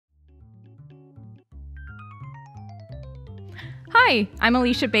Hi, I'm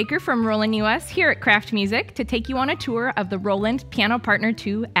Alicia Baker from Roland US here at Kraft Music to take you on a tour of the Roland Piano Partner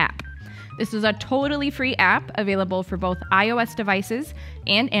 2 app. This is a totally free app available for both iOS devices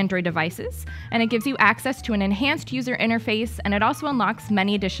and Android devices, and it gives you access to an enhanced user interface, and it also unlocks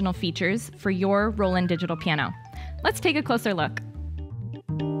many additional features for your Roland digital piano. Let's take a closer look.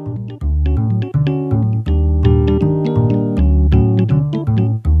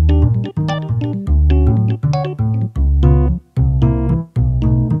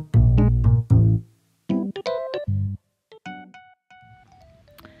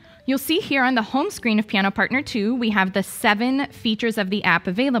 You'll see here on the home screen of Piano Partner 2, we have the 7 features of the app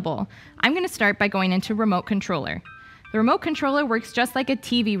available. I'm going to start by going into Remote Controller. The remote controller works just like a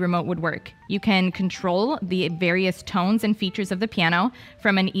TV remote would work. You can control the various tones and features of the piano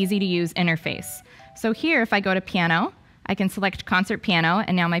from an easy-to-use interface. So here, if I go to Piano, I can select Concert Piano,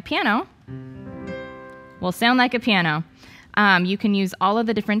 and now my piano will sound like a piano. You can use all of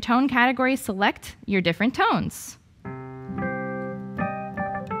the different tone categories, select your different tones.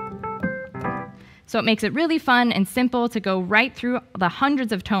 So it makes it really fun and simple to go right through the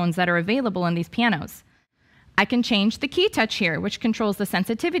hundreds of tones that are available in these pianos. I can change the key touch here, which controls the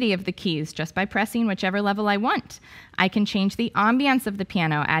sensitivity of the keys just by pressing whichever level I want. I can change the ambience of the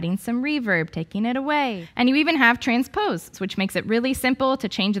piano, adding some reverb, taking it away. And you even have transpose, which makes it really simple to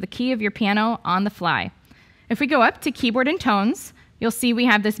change the key of your piano on the fly. If we go up to Keyboard and Tones, you'll see we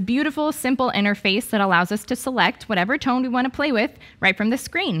have this beautiful, simple interface that allows us to select whatever tone we want to play with right from the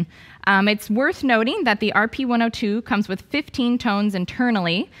screen. It's worth noting that the RP102 comes with 15 tones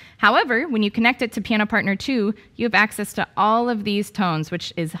internally. However, when you connect it to Piano Partner 2, you have access to all of these tones,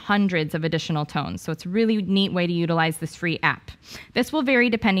 which is hundreds of additional tones. So it's a really neat way to utilize this free app. This will vary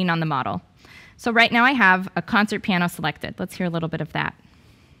depending on the model. So right now I have a concert piano selected. Let's hear a little bit of that.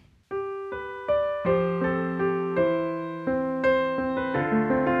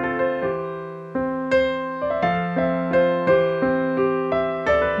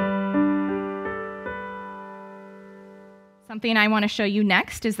 Something I want to show you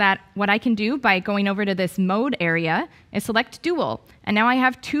next is that what I can do by going over to this mode area is select dual, and now I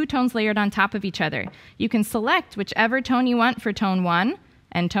have 2 tones layered on top of each other. You can select whichever tone you want for tone 1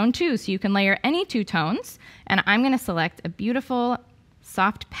 and tone 2, so you can layer any 2 tones, and I'm going to select a beautiful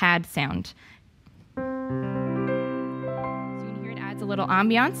soft pad sound. So you can hear it adds a little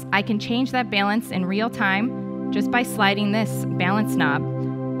ambiance. I can change that balance in real time just by sliding this balance knob,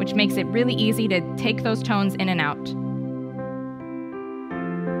 which makes it really easy to take those tones in and out.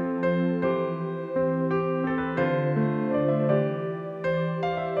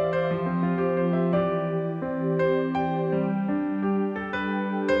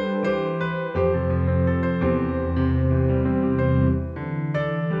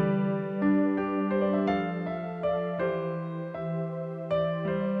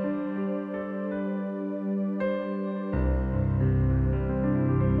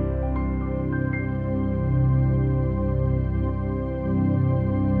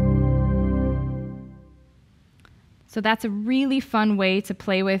 So that's a really fun way to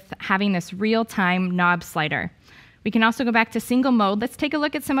play with having this real-time knob slider. We can also go back to single mode. Let's take a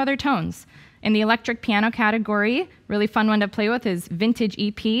look at some other tones. In the electric piano category, really fun one to play with is Vintage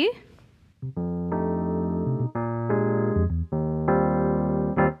EP.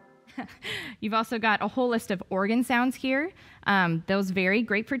 You've also got a whole list of organ sounds here. Those vary,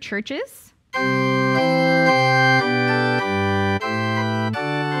 great for churches.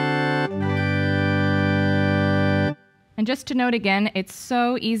 And just to note again, it's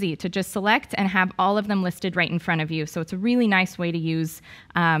so easy to just select and have all of them listed right in front of you. So it's a really nice way to use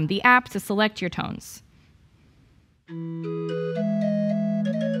the app to select your tones.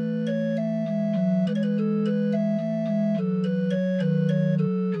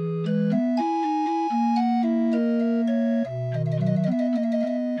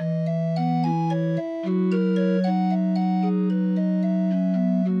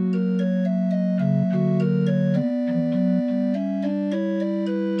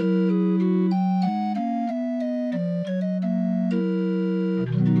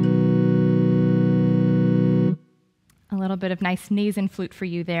 Bit of nice nase and flute for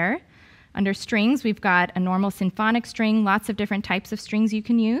you there. Under strings, we've got a normal symphonic string, lots of different types of strings you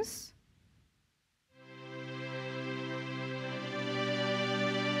can use.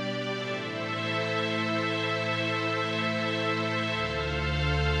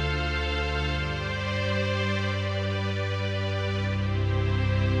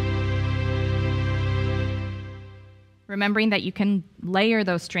 Remembering that you can layer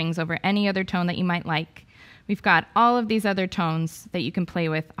those strings over any other tone that you might like. we've got all of these other tones that you can play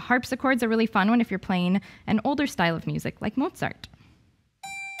with. A harpsichord's a really fun one if you're playing an older style of music, like Mozart.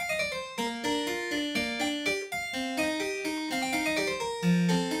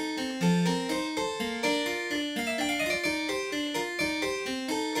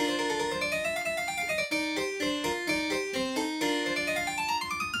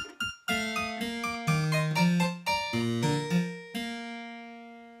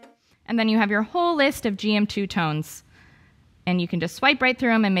 And then you have your whole list of GM2 tones. And you can just swipe right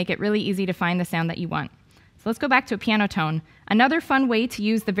through them and make it really easy to find the sound that you want. So let's go back to a piano tone. Another fun way to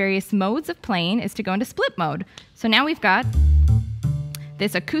use the various modes of playing is to go into split mode. So now we've got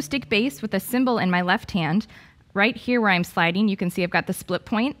this acoustic bass with a cymbal in my left hand. Right here where I'm sliding, you can see I've got the split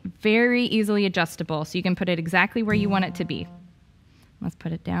point, very easily adjustable. So you can put it exactly where you want it to be. Let's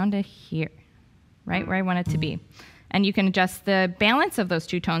put it down to here, right where I want it to be. And you can adjust the balance of those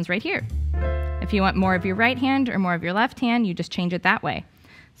two tones right here. If you want more of your right hand or more of your left hand, you just change it that way.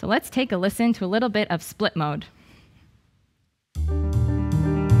 So let's take a listen to a little bit of split mode.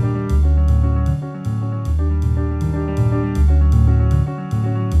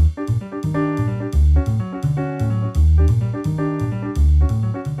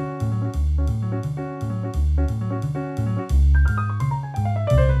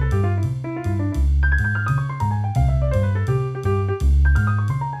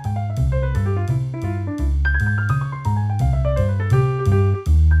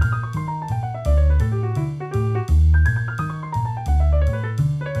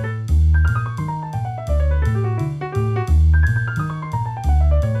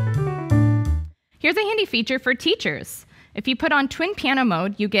 Here's a handy feature for teachers. If you put on twin piano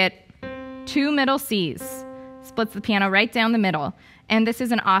mode, you get 2 middle Cs. Splits the piano right down the middle. And this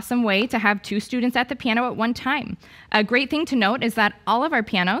is an awesome way to have 2 students at the piano at one time. A great thing to note is that all of our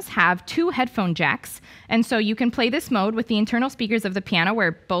pianos have 2 headphone jacks. And so you can play this mode with the internal speakers of the piano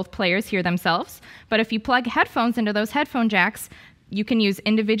where both players hear themselves. But if you plug headphones into those headphone jacks, you can use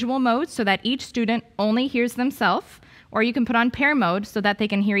individual modes so that each student only hears themselves. Or you can put on pair mode so that they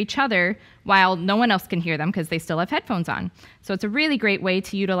can hear each other while no one else can hear them because they still have headphones on. So it's a really great way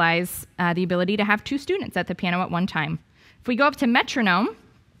to utilize the ability to have 2 students at the piano at one time. If we go up to metronome,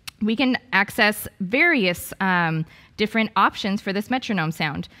 we can access various different options for this metronome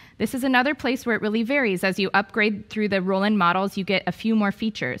sound. This is another place where it really varies. As you upgrade through the Roland models, you get a few more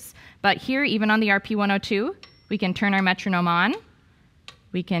features. But here, even on the RP102, we can turn our metronome on.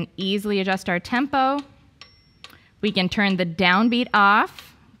 We can easily adjust our tempo. We can turn the downbeat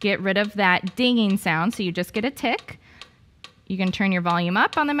off, get rid of that dinging sound, so you just get a tick. You can turn your volume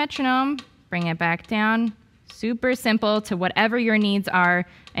up on the metronome, bring it back down. Super simple to whatever your needs are,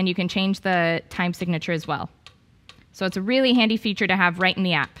 and you can change the time signature as well. So it's a really handy feature to have right in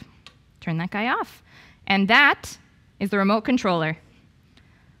the app. Turn that guy off. And that is the remote controller.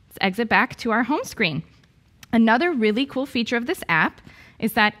 Let's exit back to our home screen. Another really cool feature of this app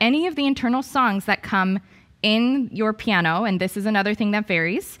is that any of the internal songs that come in your piano, and this is another thing that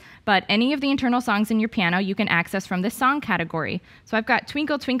varies, but any of the internal songs in your piano you can access from this song category. So I've got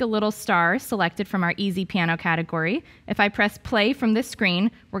Twinkle Twinkle Little Star selected from our easy piano category. If I press play from this screen,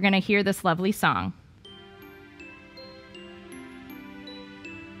 we're going to hear this lovely song.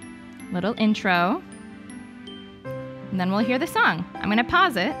 Little intro, and then we'll hear the song. I'm going to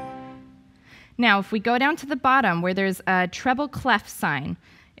pause it. Now, if we go down to the bottom where there's a treble clef sign,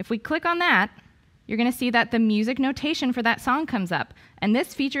 if we click on that, you're going to see that the music notation for that song comes up. And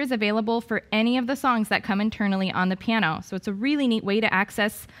this feature is available for any of the songs that come internally on the piano. So it's a really neat way to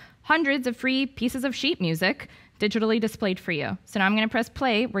access hundreds of free pieces of sheet music digitally displayed for you. So now I'm going to press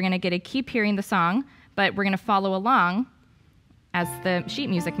play. We're going to get to keep hearing the song, but we're going to follow along as the sheet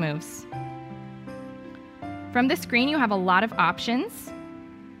music moves. From this screen, you have a lot of options.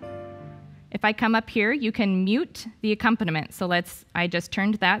 If I come up here, you can mute the accompaniment. So I just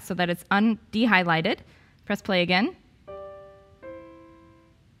turned that so that it's de-highlighted. Press play again.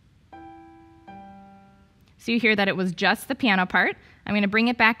 So you hear that it was just the piano part. I'm going to bring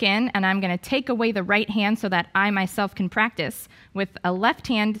it back in, and I'm going to take away the right hand so that I myself can practice with a left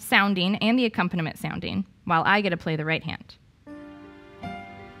hand sounding and the accompaniment sounding while I get to play the right hand.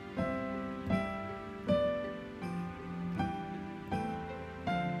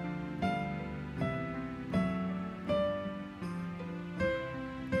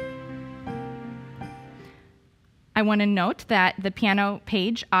 I want to note that the piano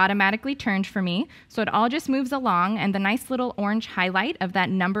page automatically turned for me, so it all just moves along, and the nice little orange highlight of that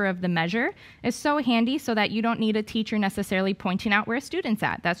number of the measure is so handy so that you don't need a teacher necessarily pointing out where a student's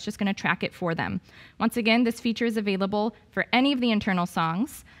at. That's just going to track it for them. Once again, this feature is available for any of the internal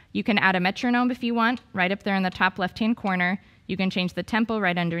songs. You can add a metronome if you want, right up there in the top left-hand corner. You can change the tempo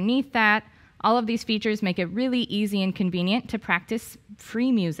right underneath that. All of these features make it really easy and convenient to practice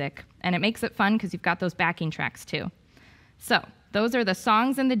free music, and it makes it fun because you've got those backing tracks too. So those are the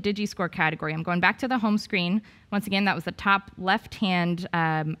songs in the DigiScore category. I'm going back to the home screen. Once again, that was the top left-hand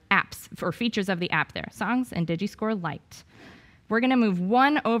apps or features of the app there, songs and DigiScore Lite. We're going to move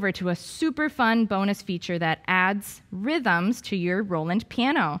one over to a super fun bonus feature that adds rhythms to your Roland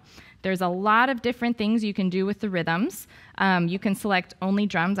piano. There's a lot of different things you can do with the rhythms. You can select only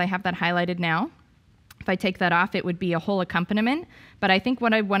drums. I have that highlighted now. If I take that off, it would be a whole accompaniment. But I think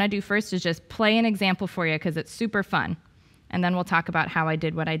what I want to do first is just play an example for you because it's super fun. And then we'll talk about how I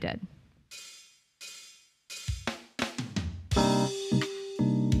did what I did.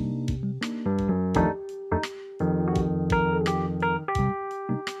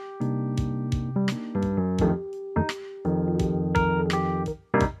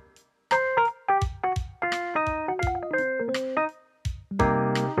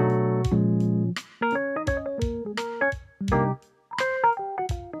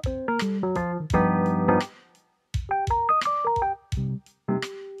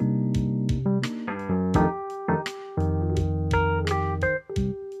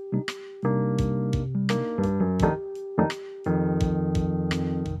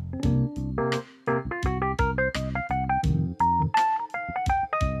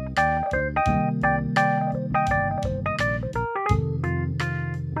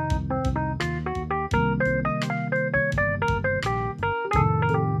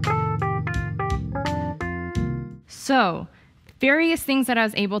 So, various things that I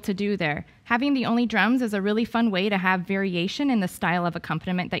was able to do there. Having the only drums is a really fun way to have variation in the style of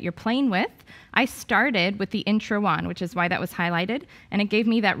accompaniment that you're playing with. I started with the intro on, which is why that was highlighted, and it gave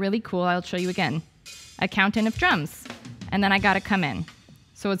me that really cool, I'll show you again, a count-in of drums. And then I got to come in.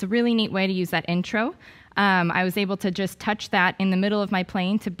 So it's a really neat way to use that intro. I was able to just touch that in the middle of my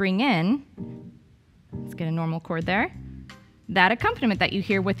playing to bring in, let's get a normal chord there, that accompaniment that you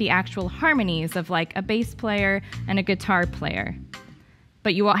hear with the actual harmonies of like a bass player and a guitar player.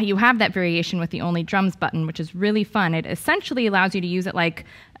 But you have that variation with the only drums button, which is really fun. It essentially allows you to use it like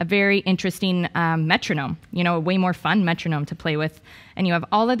a very interesting metronome, you know, a way more fun metronome to play with. And you have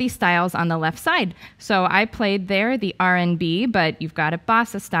all of these styles on the left side. So I played there the R&B, but you've got a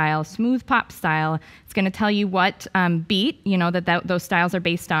bossa style, smooth pop style. It's going to tell you what beat, you know, those styles are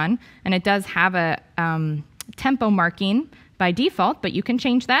based on. And it does have a tempo marking by default, but you can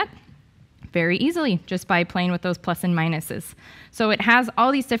change that very easily just by playing with those plus and minuses. So it has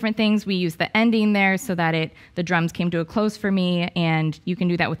all these different things. We use the ending there so that the drums came to a close for me, and you can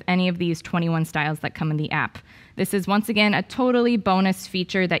do that with any of these 21 styles that come in the app. This is, once again, a totally bonus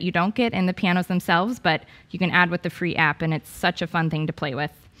feature that you don't get in the pianos themselves, but you can add with the free app, and it's such a fun thing to play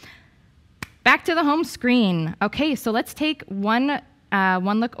with. Back to the home screen. Okay, so let's take one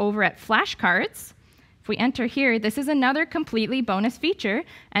look over at flashcards. If we enter here, this is another completely bonus feature,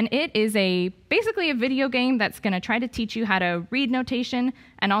 and it is basically a video game that's going to try to teach you how to read notation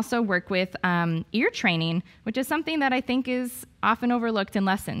and also work with ear training, which is something that I think is often overlooked in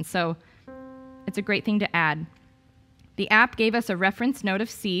lessons, so it's a great thing to add. The app gave us a reference note of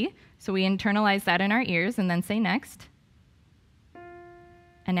C, so we internalize that in our ears and then say next.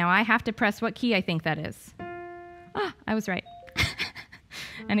 And now I have to press what key I think that is. Ah, I was right.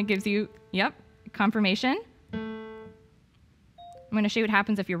 And it gives you, yep, confirmation. I'm going to show you what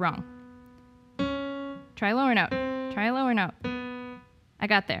happens if you're wrong. Try a lower note. Try a lower note. I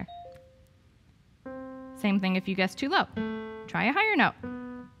got there. Same thing if you guess too low. Try a higher note.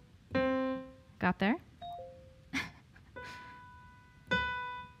 Got there.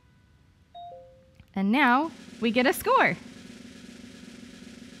 And now we get a score.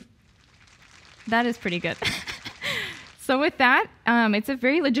 That is pretty good. So with that, it's a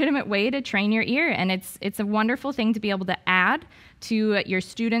very legitimate way to train your ear, and it's a wonderful thing to be able to add to your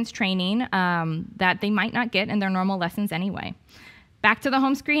students' training that they might not get in their normal lessons anyway. Back to the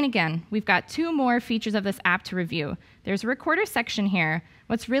home screen again. We've got two more features of this app to review. There's a recorder section here.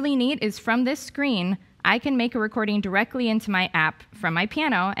 What's really neat is from this screen, I can make a recording directly into my app from my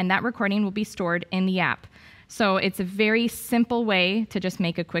piano, and that recording will be stored in the app. So it's a very simple way to just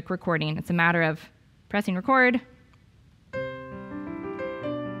make a quick recording. It's a matter of pressing record.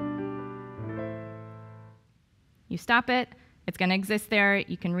 You stop it, it's going to exist there,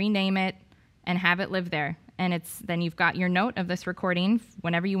 you can rename it and have it live there. And then you've got your note of this recording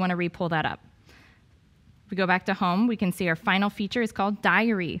whenever you want to re-pull that up. If we go back to home, we can see our final feature is called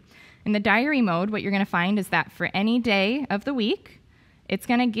Diary. In the diary mode, what you're going to find is that for any day of the week, it's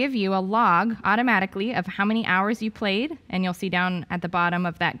going to give you a log automatically of how many hours you played, and you'll see down at the bottom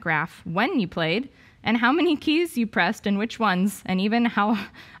of that graph when you played, and how many keys you pressed and which ones, and even how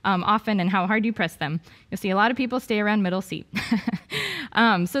often and how hard you pressed them. You'll see a lot of people stay around middle C.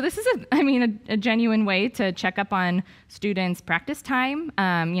 So this is, a genuine way to check up on students' practice time.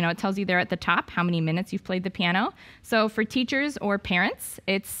 It tells you there at the top how many minutes you've played the piano. So for teachers or parents,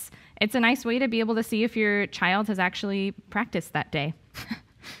 it's a nice way to be able to see if your child has actually practiced that day.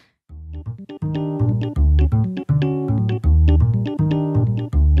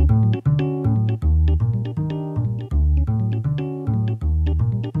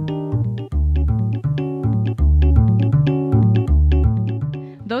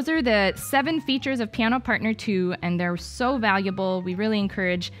 Those are the 7 features of Piano Partner 2, and they're so valuable. We really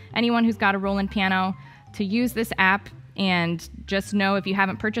encourage anyone who's got a Roland piano to use this app, and just know if you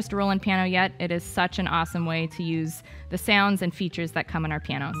haven't purchased a Roland piano yet, it is such an awesome way to use the sounds and features that come in our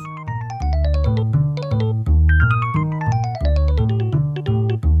pianos.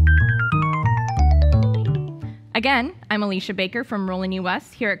 Again, I'm Alicia Baker from Roland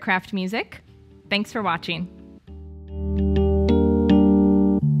US here at Kraft Music. Thanks for watching.